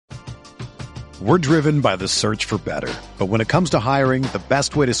We're driven by the search for better. But when it comes to hiring, the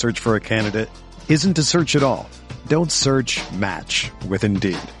best way to search for a candidate isn't to search at all. Don't search, match with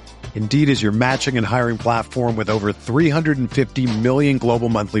Indeed. Indeed is your matching and hiring platform with over 350 million global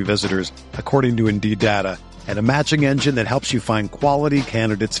monthly visitors, according to Indeed data, and a matching engine that helps you find quality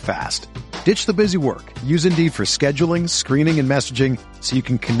candidates fast. Ditch the busy work. Use Indeed for scheduling, screening, and messaging so you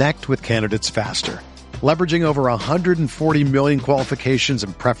can connect with candidates faster. Leveraging over 140 million qualifications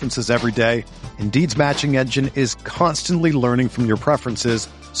and preferences every day, Indeed's matching engine is constantly learning from your preferences,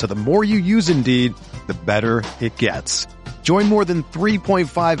 so the more you use Indeed, the better it gets. Join more than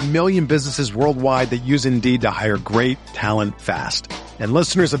 3.5 million businesses worldwide that use Indeed to hire great talent fast. And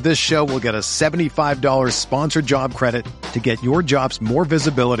listeners of this show will get a $75 sponsored job credit to get your jobs more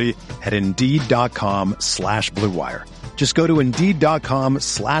visibility at Indeed.com/Blue Wire. Just go to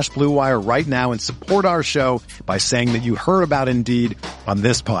Indeed.com/Blue Wire right now and support our show by saying that you heard about Indeed on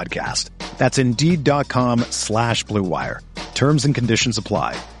this podcast. That's Indeed.com/Blue Wire. Terms and conditions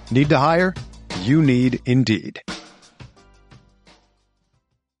apply. Need to hire? You need Indeed.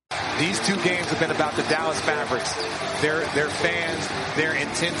 These two games have been about the Dallas Mavericks, their fans, their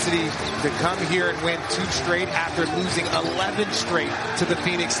intensity to come here and win 2 straight after losing 11 straight to the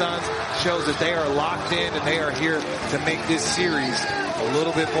Phoenix Suns shows that they are locked in and they are here to make this series a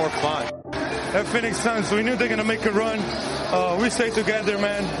little bit more fun. That Phoenix Suns, we knew they're going to make a run. We stay together,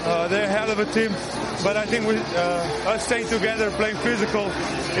 man. They're a hell of a team. But I think us staying together, playing physical,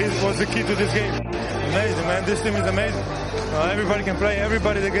 was the key to this game. Amazing, man. This team is amazing. Everybody can play.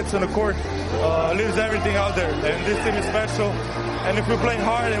 Everybody that gets on the court leaves everything out there. And this team is special. And if we play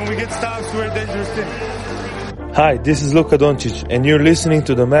hard and we get stops, we're a dangerous team. Hi, this is Luka Doncic, and you're listening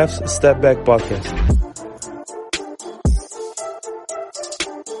to the Mavs Step Back Podcast.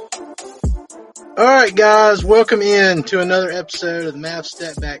 All right, guys, welcome in to another episode of the Mavs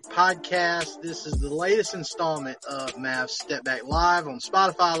Step Back Podcast. This is the latest installment of Mavs Step Back Live on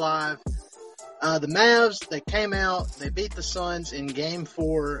Spotify Live. The Mavs, they came out, they beat the Suns in Game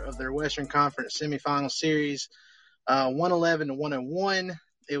 4 of their Western Conference semifinal series, 111-101.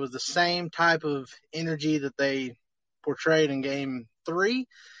 It was the same type of energy that they portrayed in Game 3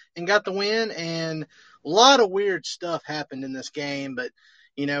 and got the win. And a lot of weird stuff happened in this game, but,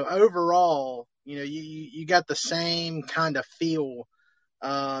 you know, overall, you know, you got the same kind of feel,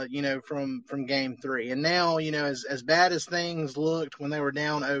 you know, from Game 3. And now, you know, as bad as things looked when they were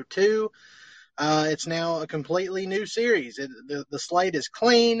down 0-2, it's now a completely new series. The slate is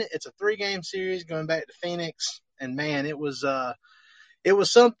clean. It's a 3-game series going back to Phoenix. And, man, it was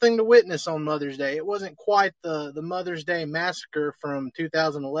something to witness on Mother's Day. It wasn't quite the Mother's Day massacre from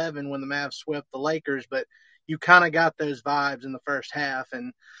 2011 when the Mavs swept the Lakers, but you kind of got those vibes in the first half.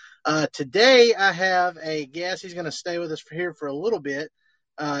 And today I have a guest. He's going to stay with us here for a little bit.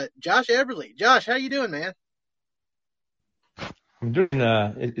 Josh Eberly. Josh, how you doing, man? I'm doing.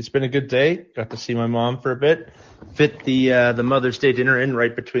 It's been a good day. Got to see my mom for a bit. Fit the Mother's Day dinner in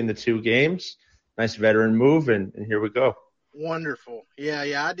right between the 2 games. Nice veteran move, and here we go. Wonderful. Yeah.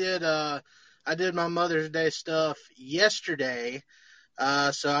 I did my Mother's Day stuff yesterday,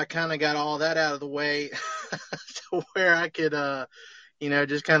 so I kind of got all that out of the way to where I could, you know,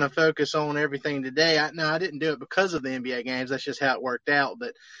 just kind of focus on everything today. I didn't do it because of the NBA games. That's just how it worked out.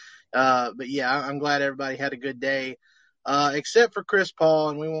 But yeah, I'm glad everybody had a good day. Except for Chris Paul,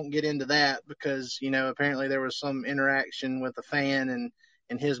 and we won't get into that because, you know, apparently there was some interaction with a fan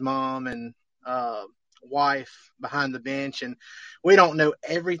and his mom and wife behind the bench, and we don't know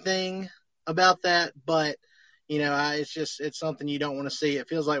everything about that, but, you know, it's something you don't want to see. It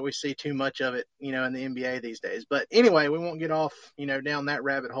feels like we see too much of it, you know, in the NBA these days. But anyway, we won't get off, you know, down that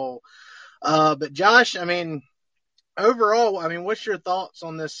rabbit hole. But Josh, I mean, overall, I mean, what's your thoughts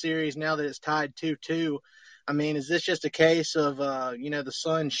on this series now that it's tied 2-2? I mean, is this just a case of, you know, the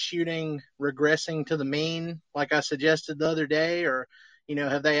Suns shooting regressing to the mean, like I suggested the other day, or, you know,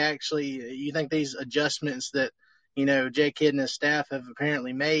 have they actually, you think these adjustments that, you know, Jay Kidd and his staff have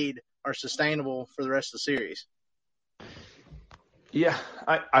apparently made are sustainable for the rest of the series? Yeah,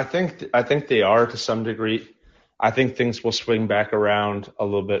 I think they are to some degree. I think things will swing back around a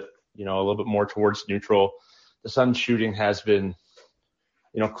little bit, you know, a little bit more towards neutral. The Suns shooting has been,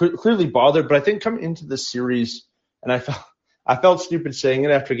 you know, clearly bothered, but I think coming into this series, and I felt stupid saying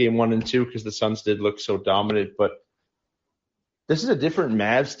it after game 1 and 2 because the Suns did look so dominant, but this is a different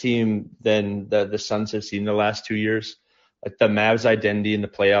Mavs team than the Suns have seen the last 2 years. Like the Mavs identity in the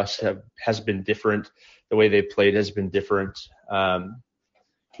playoffs has been different. The way they played has been different. You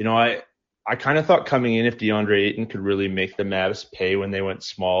know, I kind of thought coming in, if DeAndre Ayton could really make the Mavs pay when they went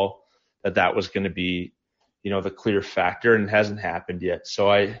small, that was going to be, you know, the clear factor, and it hasn't happened yet.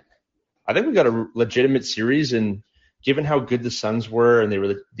 So I I think we got a legitimate series, and given how good the Suns were, and they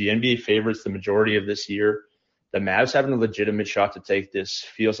were the NBA favorites the majority of this year, the Mavs having a legitimate shot to take this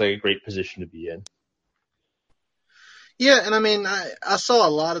feels like a great position to be in. Yeah, and I mean, I saw a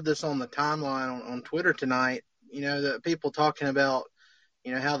lot of this on the timeline on Twitter tonight. The people talking about,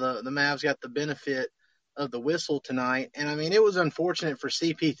 how the Mavs got the benefit of the whistle tonight. And I mean, it was unfortunate for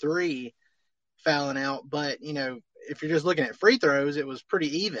CP3 fouling out, but, if you're just looking at free throws, it was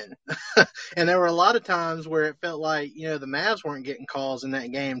pretty even. And there were a lot of times where it felt like, the Mavs weren't getting calls in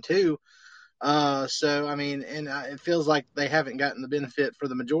that game too. So, I mean, and it feels like they haven't gotten the benefit for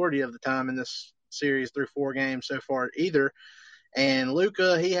the majority of the time in this series through 4 games so far either. And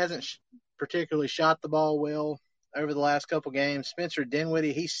Luka, he hasn't particularly shot the ball well over the last couple games. Spencer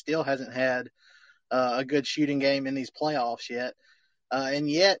Dinwiddie, he still hasn't had a good shooting game in these playoffs yet. And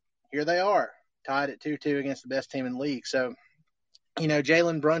yet, here they are, tied at 2-2 against the best team in the league. So,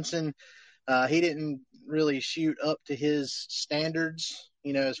 Jalen Brunson, he didn't really shoot up to his standards,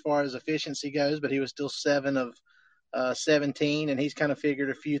 as far as efficiency goes, but he was still 7 of 17, and he's kind of figured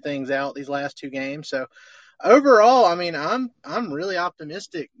a few things out these last 2 games. So overall, I mean, I'm really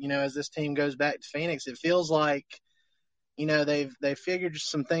optimistic, as this team goes back to Phoenix. It feels like, they've figured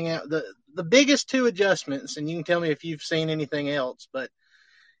something out. The biggest 2 adjustments, and you can tell me if you've seen anything else, but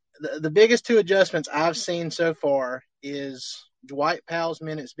the biggest 2 adjustments I've seen so far is Dwight Powell's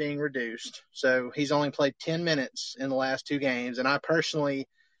minutes being reduced. So he's only played 10 minutes in the last 2 games, and I personally,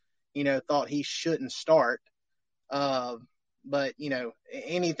 thought he shouldn't start. But,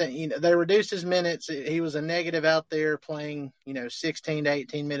 anything, they reduced his minutes. He was a negative out there playing, 16 to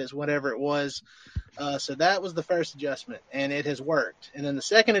 18 minutes, whatever it was. So that was the first adjustment, and it has worked. And then the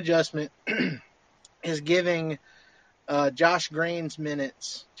second adjustment is giving Josh Green's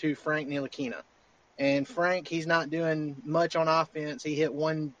minutes to Frank Ntilikina. And Frank, he's not doing much on offense. He hit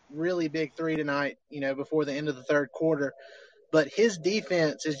one really big 3 tonight, before the end of the third quarter. But his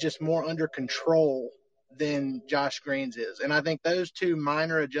defense is just more under control than Josh Green's is. And I think those 2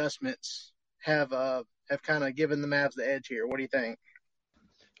 minor adjustments have kind of given the Mavs the edge here. What do you think?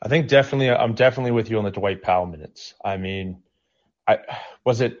 I think I'm definitely with you on the Dwight Powell minutes. I mean,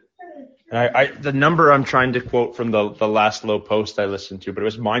 the number I'm trying to quote from the last low post I listened to, but it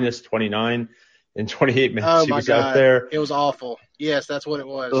was minus 29 in 28 minutes. Oh he was God. Out there. It was awful. Yes, that's what it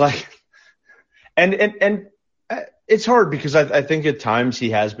was. And it's hard because I think at times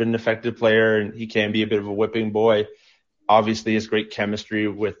he has been an effective player and he can be a bit of a whipping boy. Obviously, he has great chemistry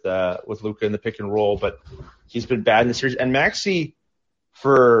with Luka in the pick and roll, but he's been bad in the series. And Maxey,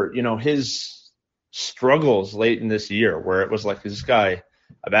 for his struggles late in this year, where it was like, is this guy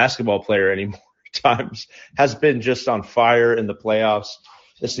a basketball player anymore? Times has been just on fire in the playoffs.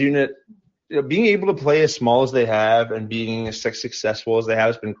 This unit, being able to play as small as they have and being as successful as they have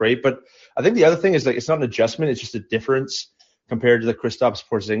has been great. But I think the other thing is it's not an adjustment; it's just a difference compared to the Kristaps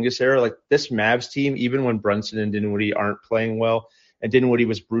Porzingis era. Like this Mavs team, even when Brunson and Dinwiddie aren't playing well, and Dinwiddie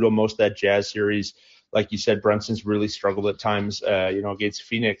was brutal most of that Jazz series. Like you said, Brunson's really struggled at times, against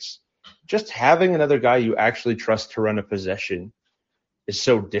Phoenix. Just having another guy you actually trust to run a possession is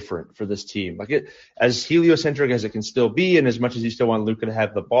so different for this team. As heliocentric as it can still be, and as much as you still want Luka to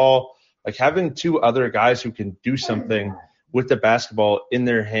have the ball, like having 2 other guys who can do something with the basketball in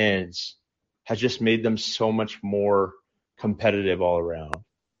their hands has just made them so much more competitive all around.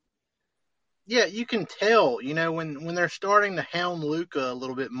 Yeah, you can tell, when they're starting to hound Luka a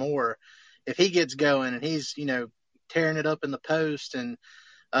little bit more, if he gets going and he's, tearing it up in the post and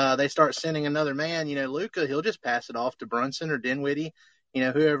they start sending another man, Luka, he'll just pass it off to Brunson or Dinwiddie,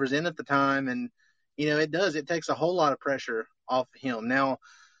 whoever's in at the time. And, it takes a whole lot of pressure off of him. Now,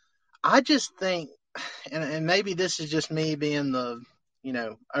 I just think, and maybe this is just me being the,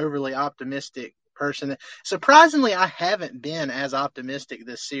 overly optimistic person. Surprisingly, I haven't been as optimistic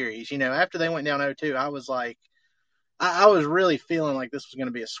this series. After they went down 0-2, I was like, I was really feeling like this was going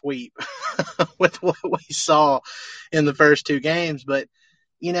to be a sweep with what we saw in the first 2 games. But,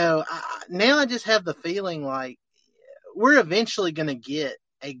 now I just have the feeling like we're eventually going to get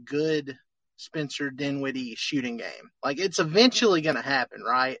a good Spencer Dinwiddie shooting game. Like it's eventually going to happen,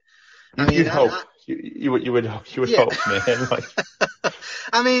 right? You'd hope. You would hope, man.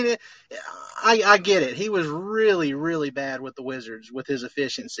 I mean, I get it. He was really, really bad with the Wizards with his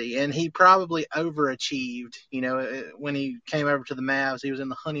efficiency, and he probably overachieved. When he came over to the Mavs, he was in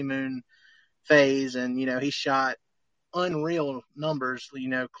the honeymoon phase, and he shot unreal numbers.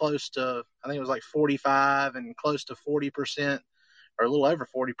 Close to, I think it was like 45 and close to 40%, or a little over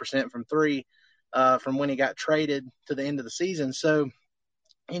 40% from 3, from when he got traded to the end of the season. So.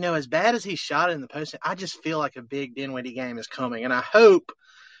 As bad as he shot it in the post, I just feel like a big Dinwiddie game is coming. And I hope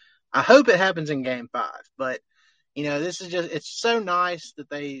I hope it happens in Game 5. But, this is it's so nice that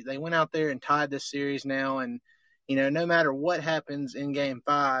they went out there and tied this series now. And, no matter what happens in Game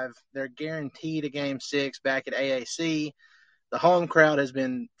 5, they're guaranteed a Game 6 back at AAC. The home crowd has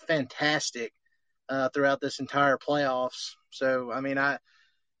been fantastic throughout this entire playoffs. So, I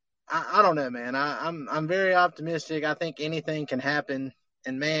don't know, man. I'm very optimistic. I think anything can happen.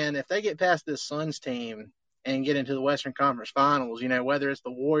 And, man, if they get past this Suns team and get into the Western Conference Finals, whether it's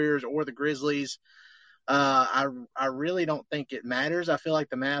the Warriors or the Grizzlies, I really don't think it matters. I feel like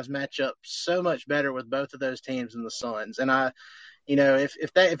the Mavs match up so much better with both of those teams than the Suns. And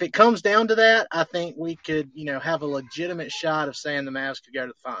if it comes down to that, I think we could, have a legitimate shot of saying the Mavs could go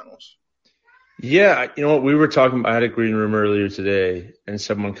to the finals. Yeah, you know what, we were talking about, I had a green room earlier today, and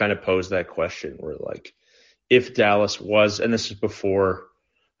someone kind of posed that question where, like, if Dallas was, and this is before,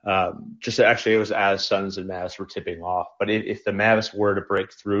 it was as Suns and Mavs were tipping off, but if the Mavs were to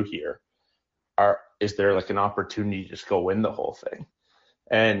break through here, is there like an opportunity to just go win the whole thing?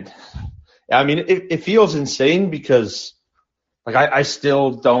 And it feels insane because, like, I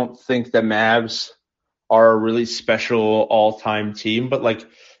still don't think the Mavs are a really special all-time team, but, like,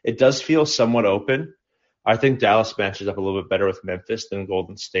 it does feel somewhat open. I think Dallas matches up a little bit better with Memphis than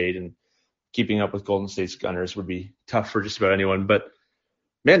Golden State, and keeping up with Golden State's Gunners would be tough for just about anyone. But,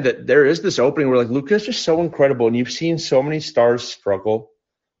 man, there is this opening where, like, Luka's just so incredible, and you've seen so many stars struggle.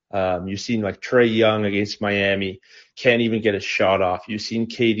 You've seen, like, Trae Young against Miami can't even get a shot off. You've seen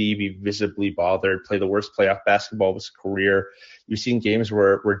KD be visibly bothered, play the worst playoff basketball of his career. You've seen games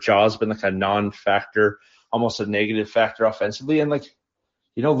where Ja's been like a non-factor, almost a negative factor offensively. And, like,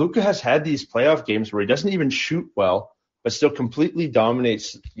 Luka has had these playoff games where he doesn't even shoot well, but still completely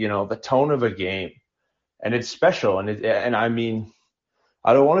dominates, the tone of a game. And it's special. And I mean,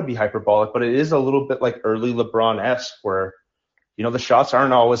 I don't want to be hyperbolic, but it is a little bit like early LeBron-esque where, the shots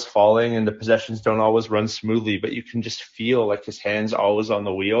aren't always falling and the possessions don't always run smoothly, but you can just feel like his hand's always on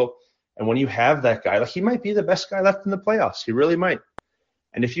the wheel. And when you have that guy, like, he might be the best guy left in the playoffs. He really might.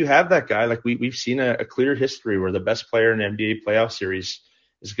 And if you have that guy, like we've seen a clear history where the best player in an NBA playoff series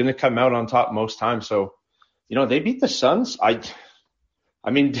is going to come out on top most times. So, they beat the Suns. I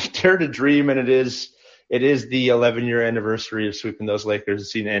mean, dare to dream, and it is the 11-year anniversary of sweeping those Lakers and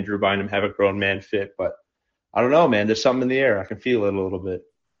seeing Andrew Bynum have a grown man fit. But I don't know, man. There's something in the air. I can feel it a little bit.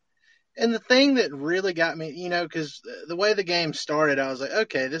 And the thing that really got me, because the way the game started, I was like,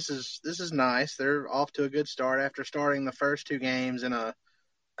 okay, this is nice. They're off to a good start after starting the first two games in a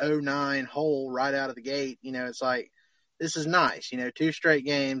 0-9 hole right out of the gate. It's like, this is nice. 2 straight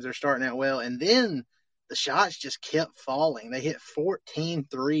games, they're starting out well. And then the shots just kept falling. They hit 14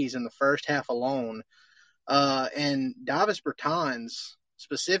 threes in the first half alone. And Davis Bertans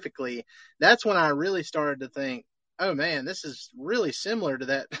specifically, that's when I really started to think, oh, man, this is really similar to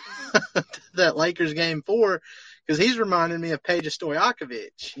that that Lakers game 4, because he's reminding me of Peja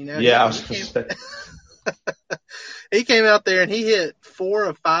Stojakovic. Yeah, he came out there and he hit 4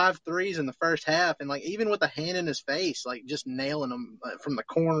 of 5 threes in the first half, and, like, even with a hand in his face, like, just nailing them from the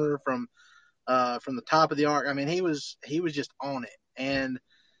corner, from the top of the arc. I mean, he was just on it. And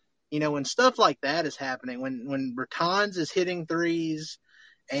when stuff like that is happening, when Bertans is hitting threes,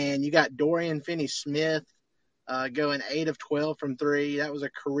 and you got Dorian Finney-Smith going 8 of 12 from 3, that was a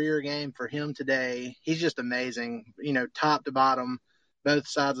career game for him today. He's just amazing, top to bottom, both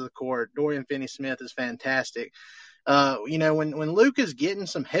sides of the court. Dorian Finney-Smith is fantastic. When Luka's getting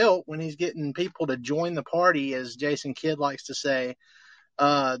some help, when he's getting people to join the party, as Jason Kidd likes to say,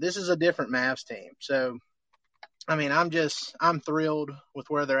 this is a different Mavs team. So, I mean, I'm thrilled with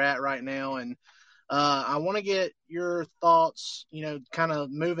where they're at right now. And I want to get your thoughts, kind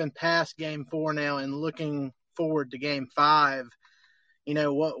of moving past Game 4 now and looking forward to Game 5.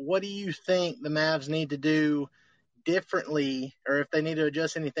 What do you think the Mavs need to do differently, or if they need to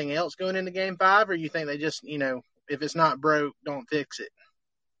adjust anything else going into Game 5, or you think they just, if it's not broke, don't fix it?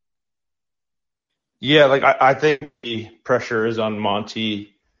 Yeah, like I think the pressure is on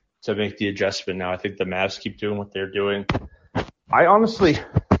Monty to make the adjustment now. I think the Mavs keep doing what they're doing. I honestly,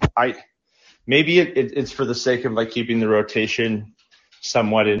 maybe it's for the sake of, like, keeping the rotation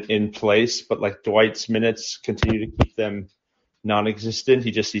somewhat in place, but, like, Dwight's minutes continue to keep them non-existent.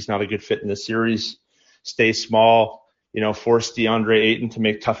 He's not a good fit in the series. Stay small, force DeAndre Ayton to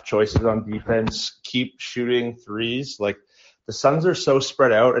make tough choices on defense, keep shooting threes. Like, the Suns are so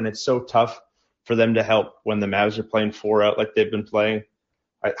spread out, and it's so tough for them to help when the Mavs are playing 4 out like they've been playing.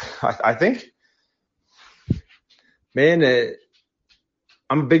 I think, man,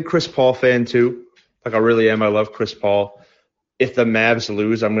 I'm a big Chris Paul fan too. Like, I really am. I love Chris Paul. If the Mavs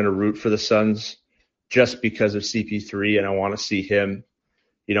lose, I'm going to root for the Suns just because of CP3, and I want to see him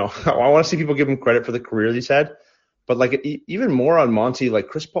I want to see people give him credit for the career he's had. But like even more on Monty, like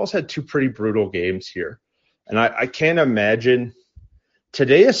Chris Paul's had 2 pretty brutal games here. And I can't imagine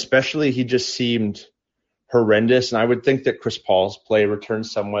today, especially, he just seemed horrendous. And I would think that Chris Paul's play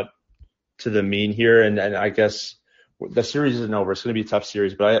returns somewhat to the mean here. And I guess the series isn't over. It's going to be a tough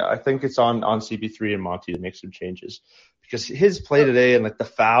series, but I think it's on CP3 and Monty to make some changes, because his play today and like the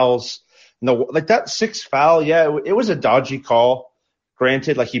fouls, like that 6th foul, yeah, it was a dodgy call.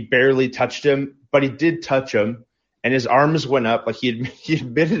 Granted, like he barely touched him, but he did touch him, and his arms went up. Like he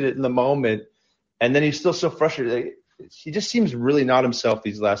admitted it in the moment, and then he's still so frustrated. Like, he just seems really not himself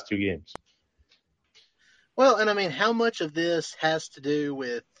these last 2 games. Well, and I mean, how much of this has to do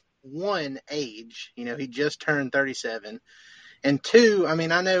with, 1, age? He just turned 37, and 2, I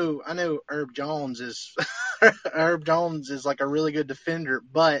mean, I know Herb Jones is like a really good defender,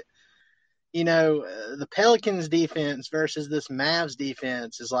 but the Pelicans defense versus this Mavs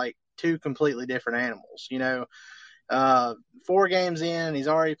defense is like 2 completely different animals. 4 games in, he's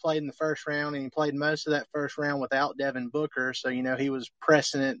already played in the first round, and he played most of that first round without Devin Booker. So, he was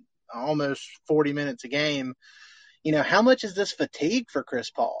pressing it almost 40 minutes a game. How much is this fatigue for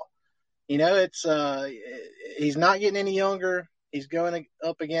Chris Paul? It's he's not getting any younger. He's going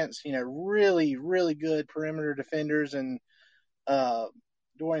up against, really, really good perimeter defenders, and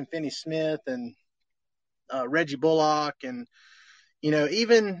Dorian Finney-Smith and Reggie Bullock, and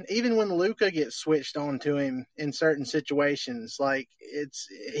even when Luka gets switched on to him in certain situations, like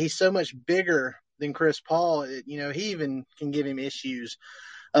he's so much bigger than Chris Paul. He even can give him issues.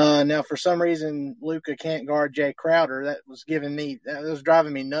 Now, for some reason, Luka can't guard Jay Crowder. That was driving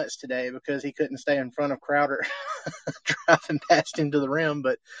me nuts today, because he couldn't stay in front of Crowder driving past him to the rim.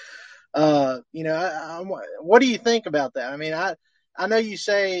 But what do you think about that? I mean, I know you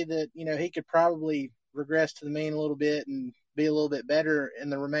say that, he could probably regress to the mean a little bit and be a little bit better in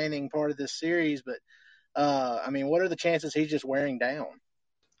the remaining part of this series, but I mean, what are the chances he's just wearing down?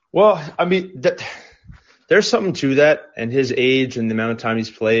 Well, I mean, there's something to that, and his age and the amount of time he's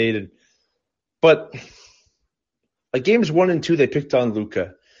played. But like games 1 and 2, they picked on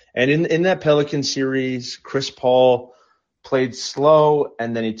Luka. And in that Pelican series, Chris Paul played slow,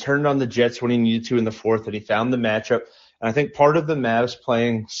 and then he turned on the Jets when he needed to in the 4th, and he found the matchup. And I think part of the Mavs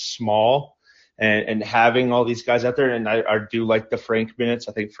playing small and having all these guys out there, and I do like the Frank minutes.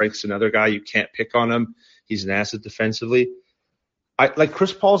 I think Frank's another guy. You can't pick on him. He's an asset defensively. Like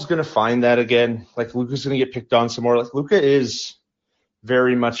Chris Paul's going to find that again. Like Luka's going to get picked on some more. Like Luka is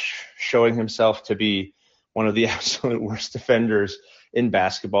very much showing himself to be one of the absolute worst defenders in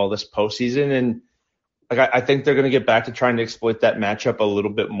basketball this postseason. And like I think they're going to get back to trying to exploit that matchup a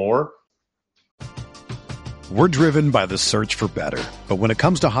little bit more. We're driven by the search for better. But when it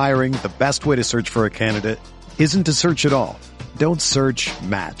comes to hiring, the best way to search for a candidate isn't to search at all. Don't search,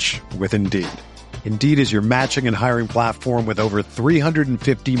 match with Indeed. Indeed is your matching and hiring platform with over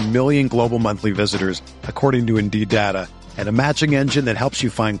 350 million global monthly visitors, according to Indeed data, and a matching engine that helps you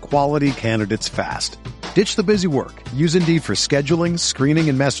find quality candidates fast. Ditch the busy work. Use Indeed for scheduling, screening,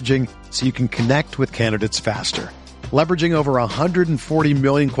 and messaging so you can connect with candidates faster. Leveraging over 140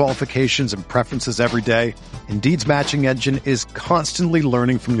 million qualifications and preferences every day, Indeed's matching engine is constantly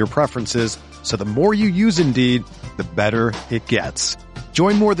learning from your preferences, so the more you use Indeed, the better it gets.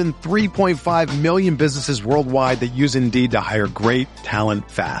 Join more than 3.5 million businesses worldwide that use Indeed to hire great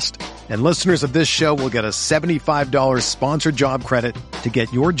talent fast. And listeners of this show will get a $75 sponsored job credit to get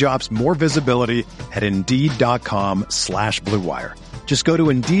your jobs more visibility at Indeed.com/Blue Wire. Just go to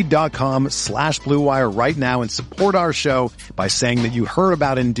Indeed.com/Blue Wire right now and support our show by saying that you heard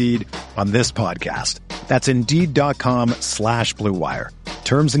about Indeed on this podcast. That's Indeed.com/Blue Wire.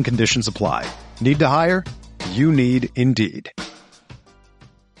 Terms and conditions apply. Need to hire? You need Indeed.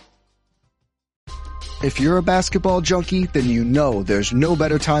 If you're a basketball junkie, then you know there's no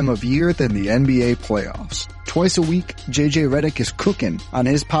better time of year than the NBA playoffs. Twice a week, JJ Redick is cooking on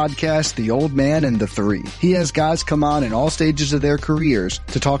his podcast, The Old Man and the Three. He has guys come on in all stages of their careers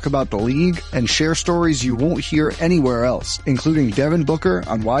to talk about the league and share stories you won't hear anywhere else, including Devin Booker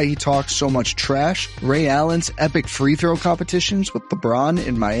on why he talks so much trash, Ray Allen's epic free throw competitions with LeBron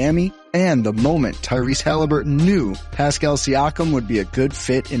in Miami, and the moment Tyrese Halliburton knew Pascal Siakam would be a good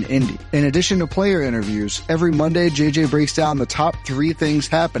fit in Indy. In addition to player interviews, every Monday JJ breaks down the top 3 things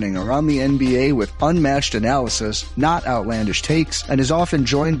happening around the NBA with unmatched analysis, not outlandish takes, and is often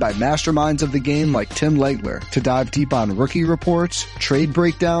joined by masterminds of the game like Tim Legler to dive deep on rookie reports, trade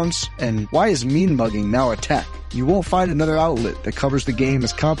breakdowns, and why is mean mugging now a tech? You won't find another outlet that covers the game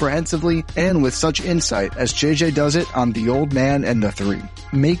as comprehensively and with such insight as JJ does it on The Old Man and the Three.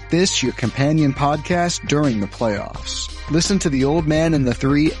 Make this your companion podcast during the playoffs. Listen to The Old Man and the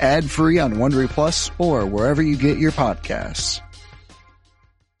Three ad-free on Wondery Plus or wherever you get your podcasts.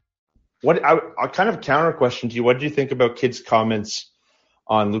 I'll kind of counter question to you. What do you think about kids' comments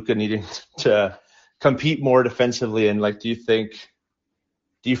on Luka needing to compete more defensively? And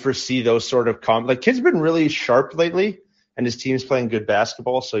do you foresee those sort of comments? Kid's been really sharp lately and his team's playing good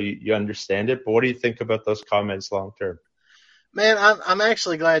basketball, so you understand it. But what do you think about those comments long term? Man, I'm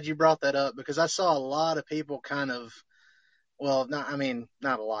actually glad you brought that up because I saw a lot of people not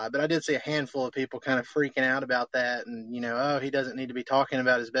a lot, but I did see a handful of people kind of freaking out about that and, he doesn't need to be talking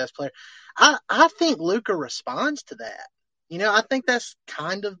about his best player. I think Luka responds to that. I think that's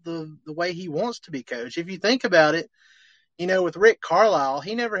kind of the way he wants to be coached. If you think about it, with Rick Carlisle,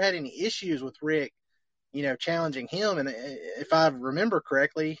 he never had any issues with Rick, challenging him. And if I remember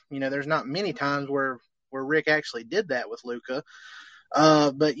correctly, there's not many times where Rick actually did that with Luka.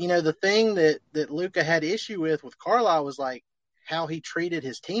 But the thing that Luka had issue with Carlisle was how he treated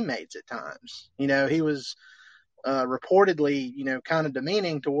his teammates at times. He was reportedly, kind of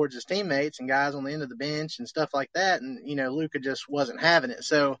demeaning towards his teammates and guys on the end of the bench and stuff like that. And, Luka just wasn't having it.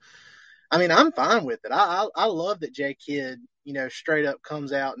 So, I'm fine with it. I love that Jay Kidd, straight up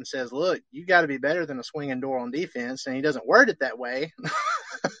comes out and says, look, you got to be better than a swinging door on defense. And he doesn't word it that way.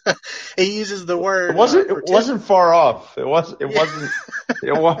 He uses the word. It wasn't far off. It wasn't much.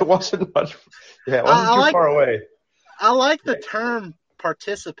 Yeah, it wasn't too far away. I like the term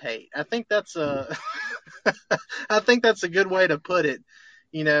participate. I think that's a good way to put it,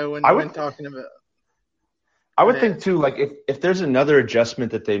 when talking about. I would think too, if there's another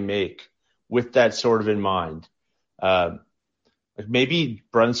adjustment that they make with that sort of in mind, maybe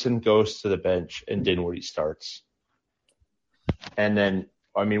Brunson goes to the bench and Dinwiddie starts. And then,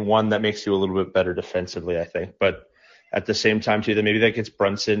 one that makes you a little bit better defensively, I think. But at the same time, too, that maybe that gets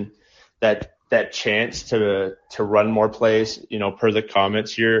Brunson that chance to run more plays, per the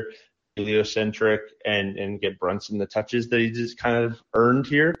comments here, heliocentric, and get Brunson the touches that he just kind of earned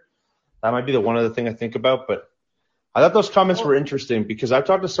here. That might be the one other thing I think about. But I thought those comments were interesting because I've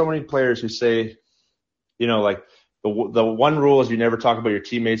talked to so many players who say, the one rule is you never talk about your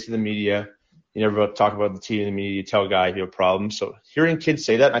teammates in the media. You never talk about the team in the media. You tell a guy if you have a problem. So hearing kids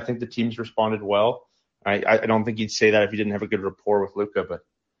say that, I think the team's responded well. I don't think he'd say that if he didn't have a good rapport with Luka, but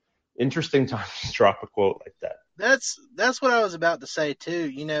interesting time to drop a quote like that. That's what I was about to say too.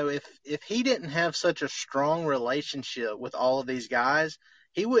 If he didn't have such a strong relationship with all of these guys,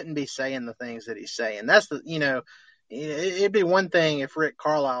 he wouldn't be saying the things that he's saying. That's it'd be one thing if Rick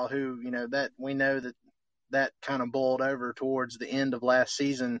Carlisle, who, that we know that kind of boiled over towards the end of last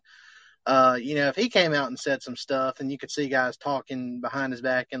season. If he came out and said some stuff and you could see guys talking behind his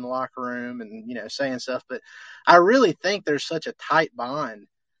back in the locker room and, saying stuff, but I really think there's such a tight bond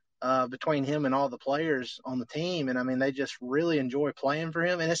between him and all the players on the team. And they just really enjoy playing for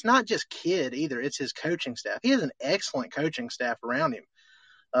him. And it's not just Kidd either. It's his coaching staff. He has an excellent coaching staff around him.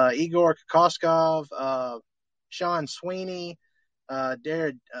 Igor Kokoskov, Sean Sweeney,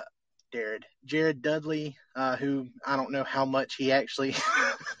 Jared Dudley, who I don't know how much he actually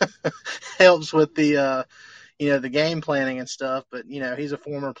helps with the game planning and stuff, but he's a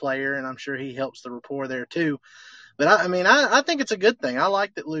former player and I'm sure he helps the rapport there too. But I think it's a good thing. I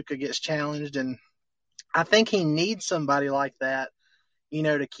like that Luka gets challenged, and I think he needs somebody like that,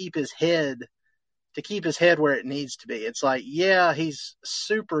 to keep his head where it needs to be. It's he's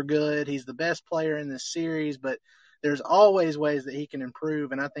super good. He's the best player in this series, but there's always ways that he can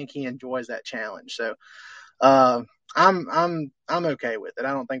improve, and I think he enjoys that challenge. So I'm okay with it.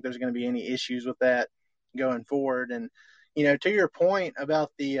 I don't think there's going to be any issues with that going forward. And to your point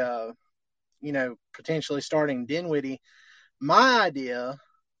about the potentially starting Dinwiddie, my idea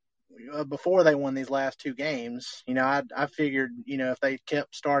before they won these last two games, I figured if they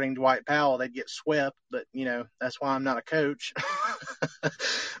kept starting Dwight Powell, they'd get swept. But that's why I'm not a coach.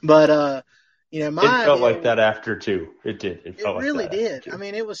 But it felt like that after two. It did. It really did.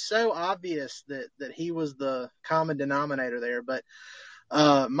 It was so obvious that he was the common denominator there. But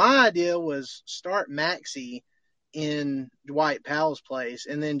my idea was start Maxey in Dwight Powell's place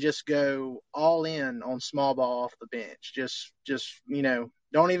and then just go all in on small ball off the bench. Just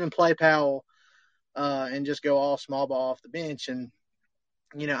don't even play Powell and just go all small ball off the bench. And,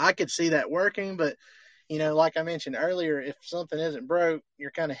 I could see that working, but like I mentioned earlier, if something isn't broke,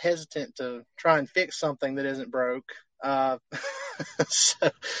 you're kind of hesitant to try and fix something that isn't broke.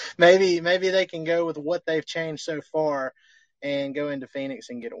 So maybe they can go with what they've changed so far and go into Phoenix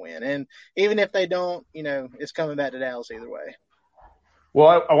and get a win. And even if they don't, it's coming back to Dallas either way.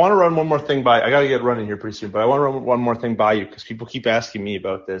 Well, I want to run one more thing by. I got to get running here pretty soon, but I want to run one more thing by you because people keep asking me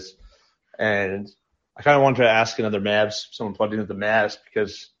about this, and I kind of wanted to ask someone plugged into the Mavs,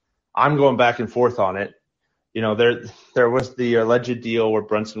 because I'm going back and forth on it. There was the alleged deal where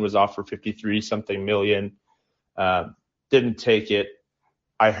Brunson was offered 53-something million, didn't take it.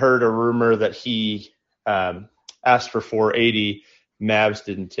 I heard a rumor that he asked for 480, Mavs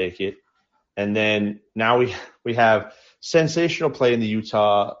didn't take it, and then now we have sensational play in the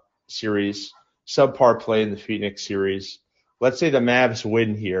Utah series, subpar play in the Phoenix series. Let's say the Mavs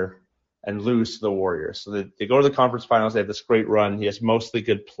win here and lose to the Warriors. So they go to the conference finals. They have this great run. He has mostly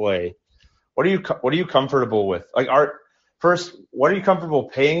good play. What are you comfortable with? First, what are you comfortable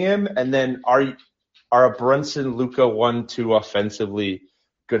paying him? And then are a Brunson, Luka 1-2 offensively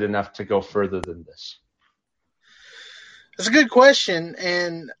good enough to go further than this? That's a good question.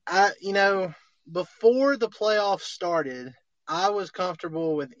 And before the playoffs started, I was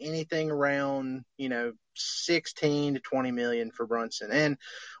comfortable with anything around, 16 to 20 million for Brunson. And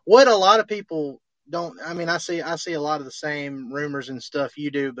what a lot of people don't, I see a lot of the same rumors and stuff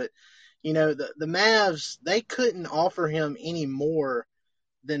you do, but the Mavs, they couldn't offer him any more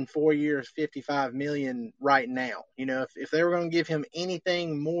than 4 years, 55 million right now. If they were going to give him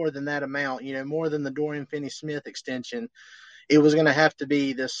anything more than that amount, more than the Dorian Finney-Smith extension, it was going to have to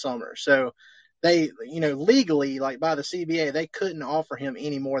be this summer. So they, legally, like by the CBA, they couldn't offer him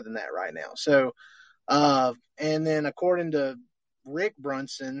any more than that right now. So, and then according to Rick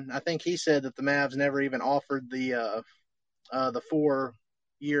Brunson, I think he said that the Mavs never even offered the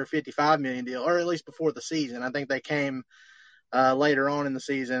 4-year, $55 million deal, or at least before the season. I think they came later on in the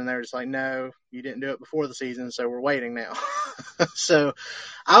season, and they're just like, no, you didn't do it before the season, so we're waiting now. So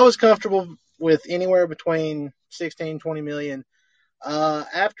I was comfortable with anywhere between 16, 20 million.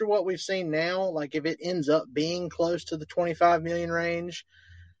 After what we've seen now, like if it ends up being close to the 25 million range,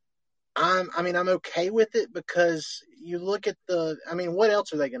 I'm okay with it, because you look at what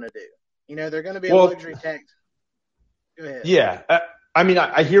else are they going to do? They're going to be a luxury tax. Go ahead. Yeah.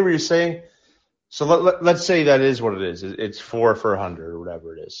 I hear what you're saying. So let's say that is what it is. It's 4 for 100 or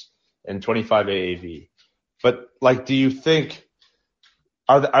whatever it is, and 25 AAV. But do you think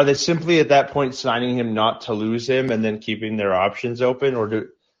are they simply at that point signing him not to lose him and then keeping their options open,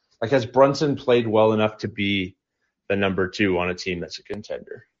 or has Brunson played well enough to be the number 2 on a team that's a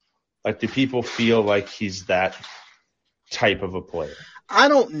contender? Do people feel like he's that type of a player? I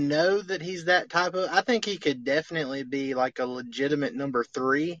don't know that he's that type of. I think he could definitely be like a legitimate number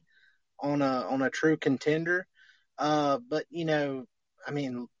 3 on a true contender. But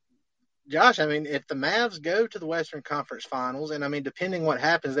Josh, if the Mavs go to the Western Conference Finals, and depending what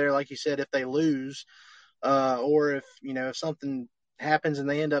happens there, like you said, if they lose, or if something happens and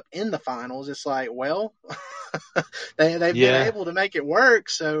they end up in the finals, it's like, well, they've been able to make it work.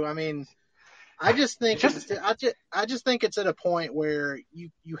 So I just think it's at a point where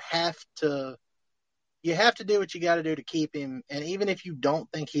you have to do what you got to do to keep him. And even if you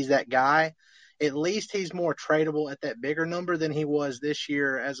don't think he's that guy, at least he's more tradable at that bigger number than he was this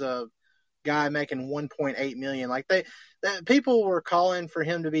year as a guy making 1.8 million. People were calling for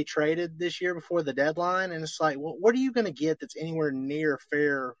him to be traded this year before the deadline. And it's like, well, what are you going to get that's anywhere near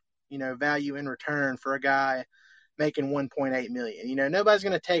fair, value in return for a guy making 1.8 million? Nobody's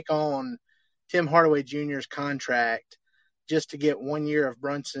going to take on Tim Hardaway Jr.'s contract just to get 1 year of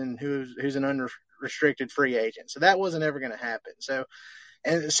Brunson, who's an unrestricted free agent. So that wasn't ever going to happen. So,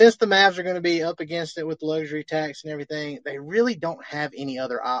 and since the Mavs are going to be up against it with the luxury tax and everything, they really don't have any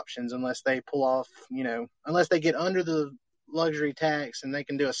other options unless they pull off, unless they get under the luxury tax and they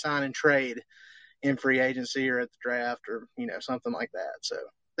can do a sign and trade in free agency or at the draft or, something like that. So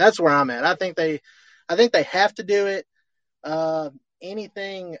that's where I'm at. I think they have to do it.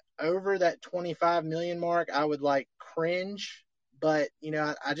 Anything over that 25 million mark, I would cringe, but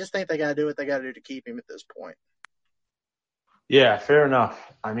I just think they got to do what they got to do to keep him at this point. Yeah, fair enough.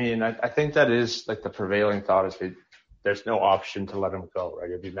 I think that is the prevailing thought is there's no option to let him go, right?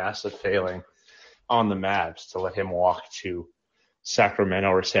 It'd be massive failing on the Mavs to let him walk to Sacramento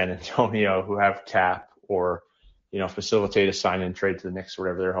or San Antonio, who have cap, or, facilitate a sign and trade to the Knicks or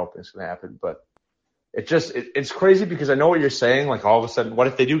whatever they're hoping is going to happen. But it's crazy because I know what you're saying. All of a sudden, what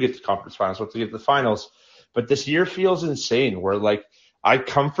if they do get to conference finals? What if they get to the finals? But this year feels insane where I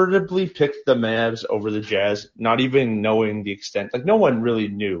comfortably picked the Mavs over the Jazz, not even knowing the extent. No one really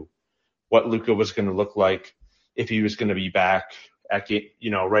knew what Luka was going to look like, if he was going to be back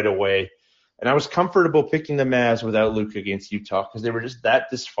right away. And I was comfortable picking the Mavs without Luka against Utah because they were just that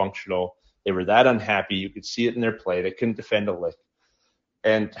dysfunctional They were that unhappy. You could see it in their play. They couldn't defend a lick.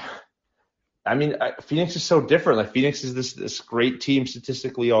 And I mean, Phoenix is so different. Like, Phoenix is this great team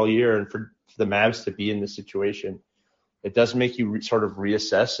statistically all year, and for the Mavs to be in this situation, it does make you sort of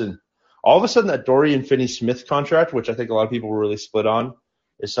reassess. And all of a sudden, that Dorian Finney-Smith contract, which I think a lot of people were really split on,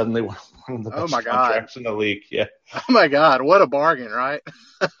 is suddenly one of the best contracts in the league. Yeah. Oh my God, what a bargain, right?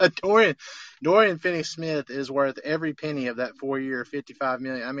 Dorian Finney-Smith is worth every penny of that 4-year, $55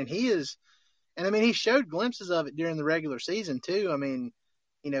 million. I mean, he is, and I mean, he showed glimpses of it during the regular season too. I mean,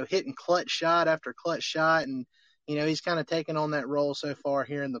 you know, hitting clutch shot after clutch shot, and you know, he's kind of taken on that role so far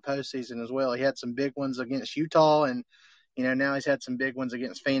here in the postseason as well. He had some big ones against Utah, and you know, now he's had some big ones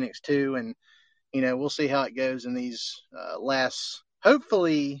against Phoenix too. And you know, we'll see how it goes in these last,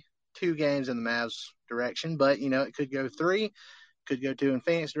 hopefully, 2 games in the Mavs direction, but you know, it could go 3, could go 2 in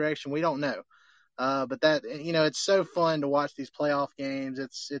Phoenix direction. We don't know. But that, you know, it's so fun to watch these playoff games.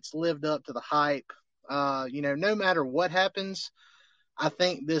 It's lived up to the hype. You know, no matter what happens, I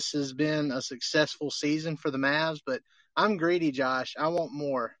think this has been a successful season for the Mavs, but I'm greedy, Josh. I want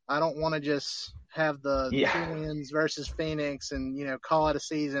more. I don't want to just have the 2 wins versus Phoenix and, you know, call it a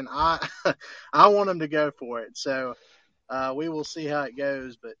season. I want them to go for it. So we will see how it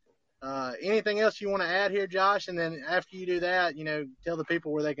goes. But anything else you want to add here, Josh? And then after you do that, you know, tell the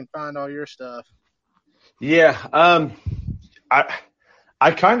people where they can find all your stuff. Yeah. I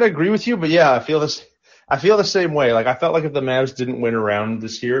kind of agree with you, but yeah, I feel the same way. Like, I felt like if the Mavs didn't win a round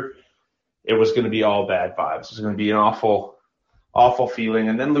this year, it was going to be all bad vibes. It was going to be an awful, awful feeling.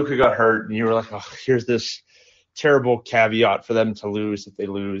 And then Luka got hurt, and you were like, oh, here's this terrible caveat for them to lose if they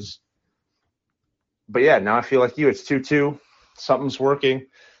lose. But yeah, now I feel like you. It's 2-2. Something's working.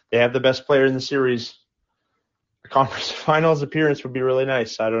 They have the best player in the series. A conference finals appearance would be really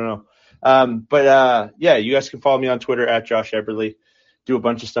nice. I don't know. But yeah, you guys can follow me on Twitter at Josh Eberly. Do a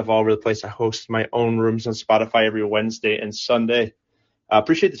bunch of stuff all over the place. I host my own rooms on Spotify every Wednesday and Sunday.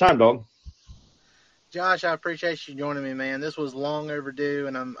 Appreciate the time, Dalton. Josh, I appreciate you joining me, man. This was long overdue,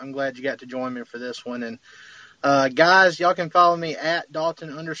 and I'm glad you got to join me for this one. And guys, y'all can follow me at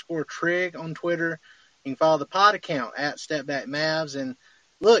Dalton_Trigg on Twitter. You can follow the pod account at StepBackMavs. And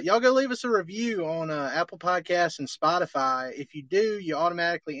look, y'all go leave us a review on Apple Podcasts and Spotify. If you do, you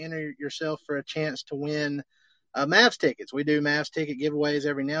automatically enter yourself for a chance to win Mavs tickets. We do Mavs ticket giveaways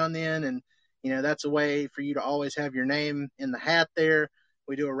every now and then, and you know, that's a way for you to always have your name in the hat there.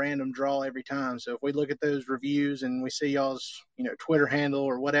 We do a random draw every time. So if we look at those reviews and we see y'all's, you know, Twitter handle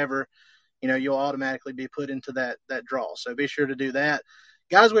or whatever, you know, you'll automatically be put into that draw. So be sure to do that.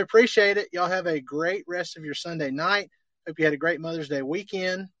 Guys, we appreciate it. Y'all have a great rest of your Sunday night. Hope you had a great Mother's Day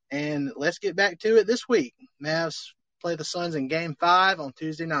weekend, and let's get back to it this week. Mavs play the Suns in Game 5 on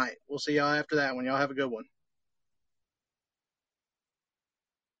Tuesday night. We'll see y'all after that one. Y'all have a good one.